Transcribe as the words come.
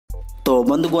তো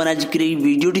বন্ধুগণ, আজকের এই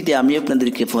ভিডিওটিতে আমি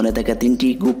আপনাদেরকে ফোনে থাকা 3টি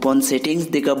গোপন সেটিংস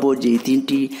দেখাবো। যে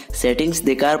 3টি সেটিংস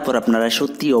দেখার পর আপনারা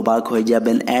সত্যি অবাক হয়ে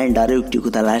যাবেন। অ্যান্ড আরও একটি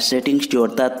কথা, লাস্ট সেটিংসটি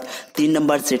অর্থাৎ 3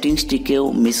 নম্বর সেটিংসটিকেও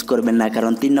মিস করবেন না,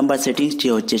 কারণ 3 নম্বর সেটিংসটি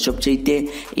হচ্ছে সবচেয়ে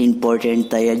ইম্পর্টেন্ট।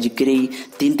 তাই আজকের এই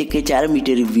 3 থেকে 4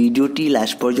 মিনিটের ভিডিওটি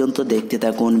লাস্ট পর্যন্ত দেখতে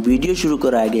থাকুন। ভিডিও শুরু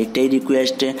করার আগে একটাই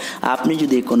রিকোয়েস্ট, আপনি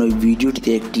যদি কোনো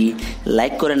ভিডিওটিতে একটি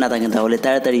লাইক করে না থাকেন তাহলে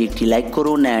তাড়াতাড়ি একটি লাইক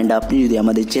করুন। অ্যান্ড আপনি যদি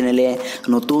আমাদের চ্যানেলে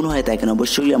নতুন হয়ে থাকেন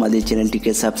অবশ্যই আমাদের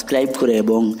চ্যানেলটিকে সাবস্ক্রাইব করে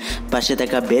এবং পাশে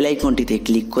থাকা বেল আইকনটিতে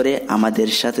ক্লিক করে আমাদের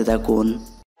সাথে থাকুন।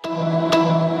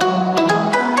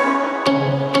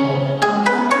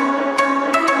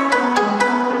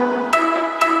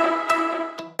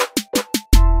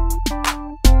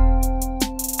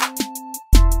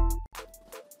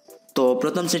 তো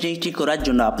প্রথম সেটিংসটি করার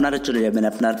জন্য আপনারা চলে যাবেন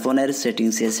আপনার ফোনের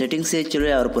সেটিংসে চলে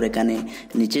যাওয়ার পর এখানে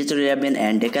নিচে চলে যাবেন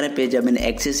অ্যান্ড এখানে পেয়ে যাবেন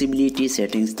অ্যাক্সেসিবিলিটি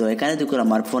সেটিংস। তো এখানে দেখুন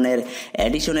আমার ফোনের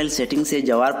অ্যাডিশনাল সেটিংসে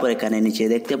যাওয়ার পর এখানে নিচে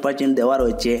দেখতে পাচ্ছেন দেওয়া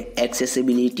রয়েছে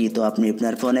অ্যাক্সেসিবিলিটি। তো আপনি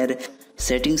আপনার ফোনের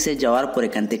সেটিংসে যাওয়ার পর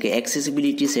এখান থেকে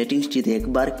অ্যাক্সেসিবিলিটি সেটিংসটিতে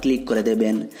একবার ক্লিক করে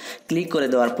দেবেন। ক্লিক করে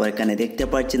দেওয়ার পর এখানে দেখতে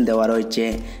পাচ্ছেন দেওয়া রয়েছে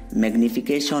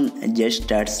ম্যাগনিফিকেশন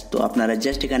জেস্টার্স। তো আপনারা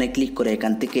জাস্ট এখানে ক্লিক করে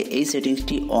এখান থেকে এই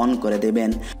সেটিংসটি অন করে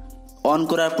দেবেন। অন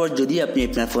করার পর যদি আপনি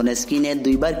আপনার ফোনের স্ক্রিনে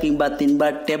 2বার কিংবা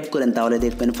 3বার ট্যাপ করেন তাহলে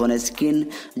দেখবেন ফোনের স্ক্রিন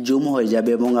জুম হয়ে যাবে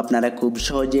এবং আপনারা খুব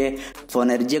সহজে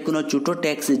ফোনের যে কোনো ছোটো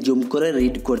টেক্সট জুম করে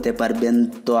রিড করতে পারবেন।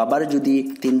 তো আবার যদি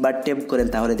 3বার ট্যাপ করেন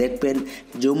তাহলে দেখবেন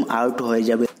জুম আউট হয়ে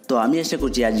যাবে। তো আমি আশা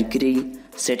করছি আজকের এই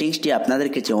সেটিংসটি আপনাদের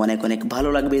কাছে অনেক ভালো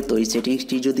লাগবে। তো এই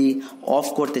সেটিংসটি যদি অফ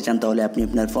করতে চান তাহলে আপনি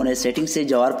আপনার ফোনের সেটিংসে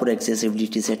যাওয়ার পর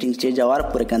অ্যাক্সেসিবিলিটি সেটিংসে যাওয়ার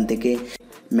পর এখান থেকে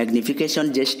ম্যাগনিফিকেশন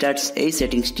জেস্টার্স এই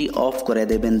সেটিংসটি অফ করে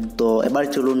দেবেন। তো এবার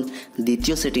চলুন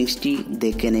দ্বিতীয় সেটিংসটি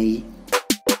দেখে নেই।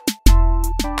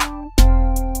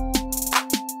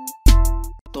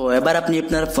 তো এবার আপনি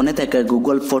আপনার ফোনে থাকা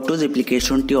গুগল ফটোজ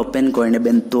অ্যাপ্লিকেশনটি ওপেন করে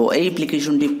নেবেন। তো এই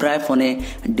অ্যাপ্লিকেশনটি প্রায় ফোনে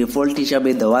ডিফল্ট হিসাবে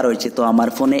দেওয়া রয়েছে। তো আমার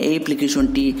ফোনে এই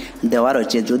অ্যাপ্লিকেশনটি দেওয়া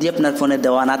রয়েছে। যদি আপনার ফোনে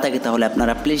দেওয়া না থাকে তাহলে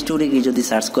আপনারা প্লে স্টোরে গিয়ে যদি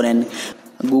সার্চ করেন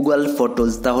গুগল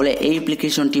ফটোজ তাহলে এই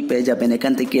অ্যাপ্লিকেশনটি পেয়ে যাবেন।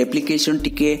 এখান থেকে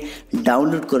অ্যাপ্লিকেশনটিকে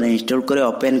ডাউনলোড করে ইনস্টল করে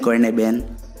ওপেন করে নেবেন।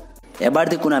 এবার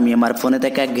দেখুন আমি আমার ফোনে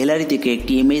থাকা গ্যালারি থেকে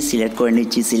একটি ইমেজ সিলেক্ট করে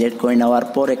নিচ্ছি। সিলেক্ট করে নেওয়ার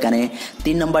পর এখানে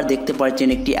 3 নম্বর দেখতে পাচ্ছেন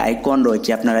একটি আইকন রয়েছে।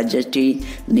 আপনারা জাস্ট এই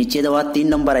নিচে দেওয়া 3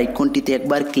 নম্বর আইকনটিতে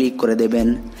একবার ক্লিক করে দেবেন।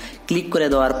 ক্লিক করে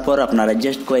দেওয়ার পর আপনারা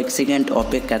জাস্ট কয়েক সেকেন্ড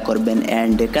অপেক্ষা করবেন।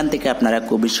 অ্যান্ড এখান থেকে আপনারা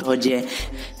খুব সহজে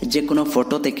যে কোনো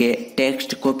ফটো থেকে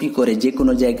টেক্সট কপি করে যে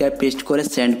কোনো জায়গায় পেস্ট করে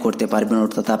সেন্ড করতে পারবেন।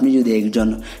 অর্থাৎ আপনি যদি একজন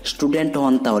স্টুডেন্ট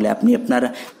হন তাহলে আপনি আপনার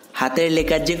হাতের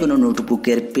লেখা যে কোনো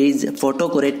নোটবুকের পেজ ফটো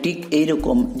করে ঠিক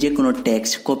এইরকম যে কোনো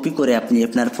টেক্সট কপি করে আপনি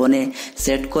আপনার ফোনে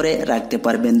সেট করে রাখতে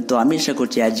পারবেন। তো আমি আশা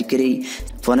করছি আজকের এই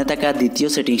ফোনে থাকা দ্বিতীয়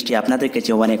সেটিংসটি আপনাদের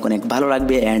কাছে অনেক ভালো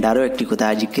লাগবে। অ্যান্ড আরও একটি কথা,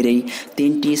 আজকের এই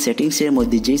 3টি সেটিংসের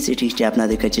মধ্যে যেই সেটিংসটি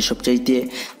আপনাদের কাছে সবচাইতে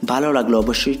ভালো লাগলো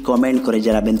অবশ্যই কমেন্ট করে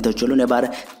জানাবেন। তো চলুন এবার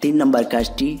 3 নম্বর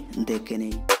কাজটি দেখে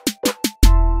নেই।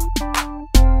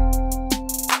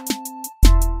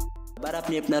 এবার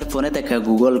আপনি আপনার ফোনে থাকা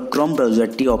গুগল ক্রোম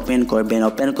ব্রাউজারটি ওপেন করবেন।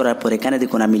 ওপেন করার পর এখানে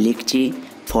দেখুন আমি লিখছি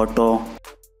ফটো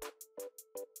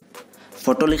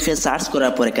লিখে সার্চ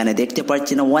করার পর এখানে দেখতে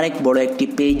পাচ্ছেন অনেক বড় একটি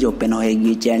পেজ ওপেন হয়ে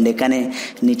গিয়েছে। অ্যান্ড এখানে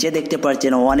নিচে দেখতে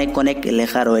পাচ্ছেন অনেক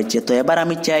লেখা রয়েছে। তো এবার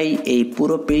আমি চাই এই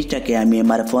পুরো পেজটাকে আমি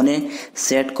আমার ফোনে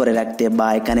সেট করে রাখতে, বা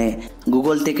এখানে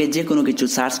গুগল থেকে যে কোনো কিছু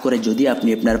সার্চ করে যদি আপনি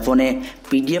আপনার ফোনে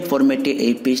PDF ফরম্যাটে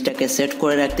এই পেজটাকে সেট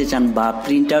করে রাখতে চান বা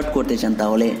প্রিন্ট আউট করতে চান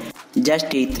তাহলে জাস্ট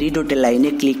এই 3 ডটের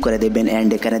লাইনে ক্লিক করে দেবেন। অ্যান্ড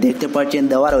এখানে দেখতে পাচ্ছেন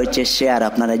দেওয়া রয়েছে শেয়ার।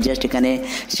 আপনারা জাস্ট এখানে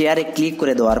শেয়ারে ক্লিক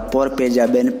করে দেওয়ার পর পেয়ে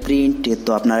যাবেন প্রিন্ট। তো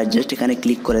আপনারা জাস্ট এখানে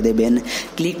ক্লিক করে দেবেন।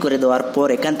 ক্লিক করে দেওয়ার পর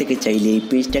এখান থেকে চাইলে এই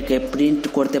পেজটাকে প্রিন্ট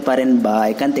করতে পারেন, বা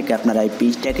এখান থেকে আপনারা এই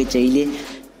পেজটাকে চাইলে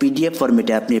PDF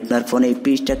ফরম্যাটে আপনি আপনার ফোনে এই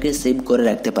পেজটাকে সেভ করে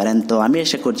রাখতে পারেন। তো আমি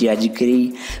আশা করছি আজকের এই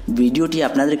ভিডিওটি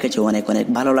আপনাদের কাছে অনেক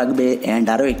ভালো লাগবে। অ্যান্ড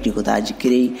আরও একটি কথা,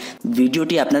 আজকের এই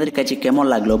ভিডিওটি আপনাদের কাছে কেমন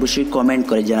লাগলো অবশ্যই কমেন্ট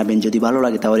করে জানাবেন। যদি ভালো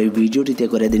লাগে তাহলে এই ভিডিওটিতে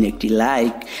করে দিন একটি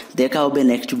লাইক। দেখা হবে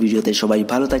নেক্সট ভিডিওতে। সবাই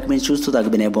ভালো থাকবেন, সুস্থ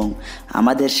থাকবেন এবং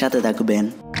আমাদের সাথে থাকবেন।